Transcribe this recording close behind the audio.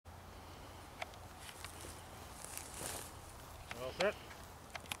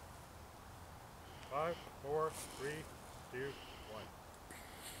5, 4, 3, 2, 1.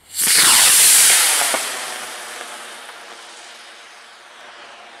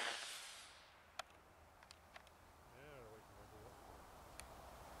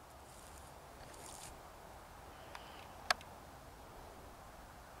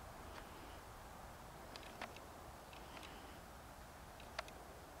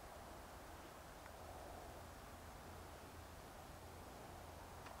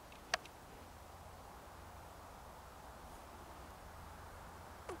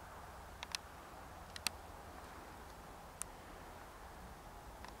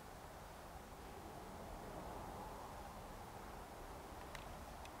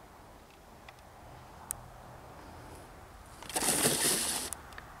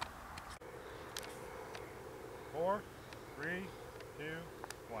 Four, 3, 2,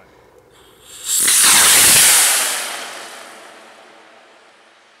 1.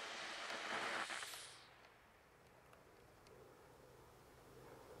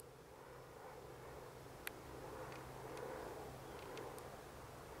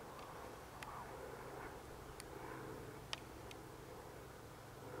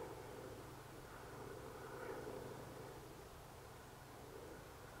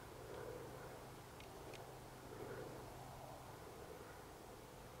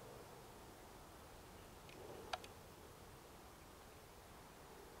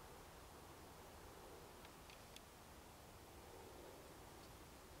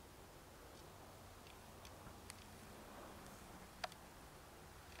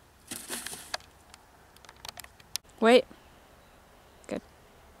 Wait. Good.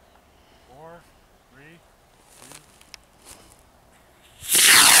 4, 3, 2.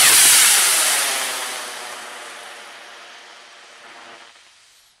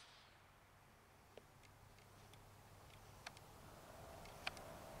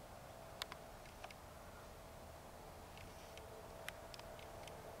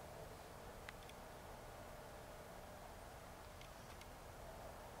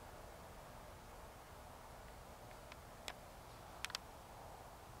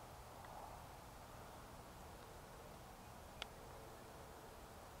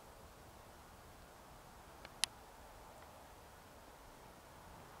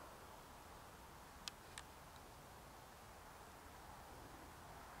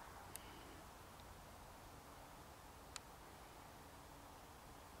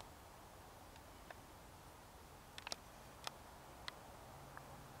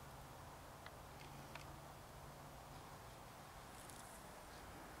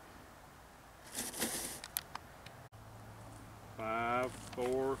 Five,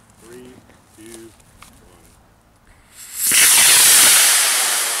 4, 3, 2, 1.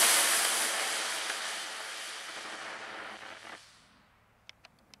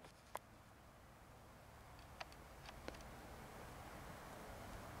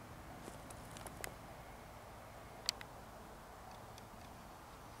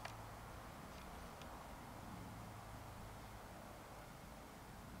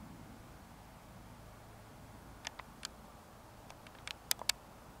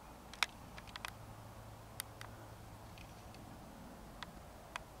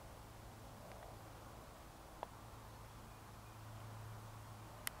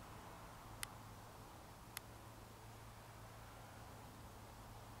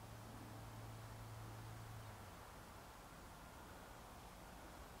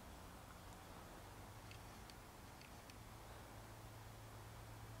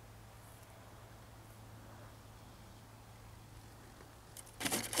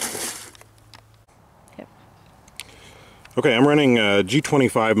 Okay, I'm running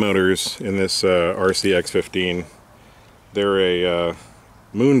G25 motors in this RC X-15. They're a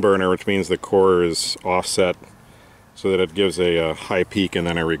moon burner, which means the core is offset so that it gives a high peak and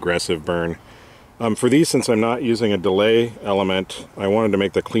then a regressive burn. For these, since I'm not using a delay element, I wanted to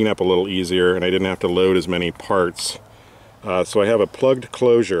make the cleanup a little easier and I didn't have to load as many parts. So I have a plugged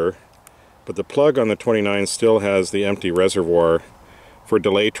closure, but the plug on the 29 still has the empty reservoir for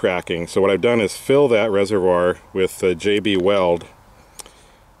delay tracking. So what I've done is fill that reservoir with the JB weld,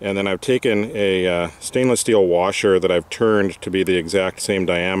 and then I've taken a stainless steel washer that I've turned to be the exact same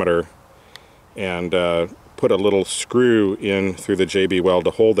diameter and put a little screw in through the JB weld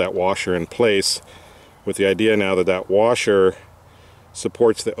to hold that washer in place, with the idea now that that washer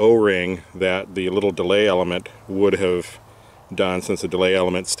supports the O-ring that the little delay element would have done. Since the delay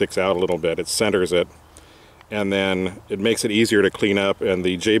element sticks out a little bit, it centers it, and then it makes it easier to clean up, and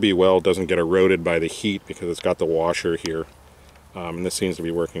the JB weld doesn't get eroded by the heat because it's got the washer here. And this seems to be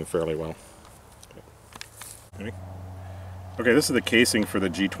working fairly well. Okay. Okay, this is the casing for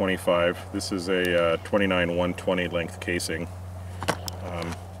the G25. This is a 29-120 length casing.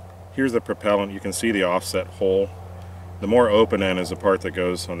 Here's the propellant. You can see the offset hole. The more open end is the part that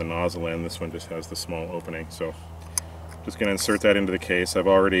goes on the nozzle end. This one just has the small opening. So just going to insert that into the case. I've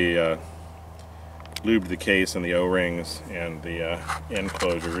already lubed the case and the O-rings and the end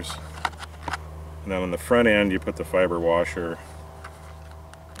closures. And then on the front end you put the fiber washer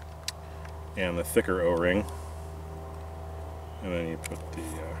and the thicker O-ring. And then you put the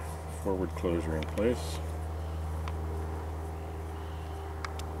forward closure in place.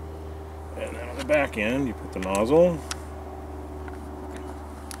 And then on the back end you put the nozzle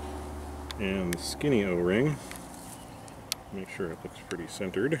and the skinny O-ring. Make sure it looks pretty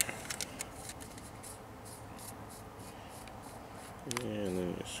centered. And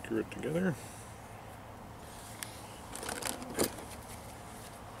then you screw it together.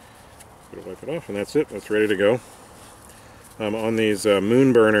 Gotta wipe it off, and that's it. That's ready to go. On these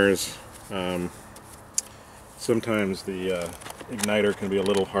moon burners, sometimes the igniter can be a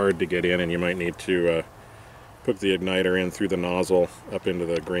little hard to get in, and you might need to put the igniter in through the nozzle up into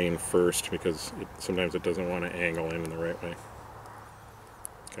the grain first, because sometimes it doesn't want to angle in the right way.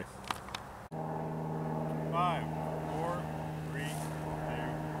 Okay. 5.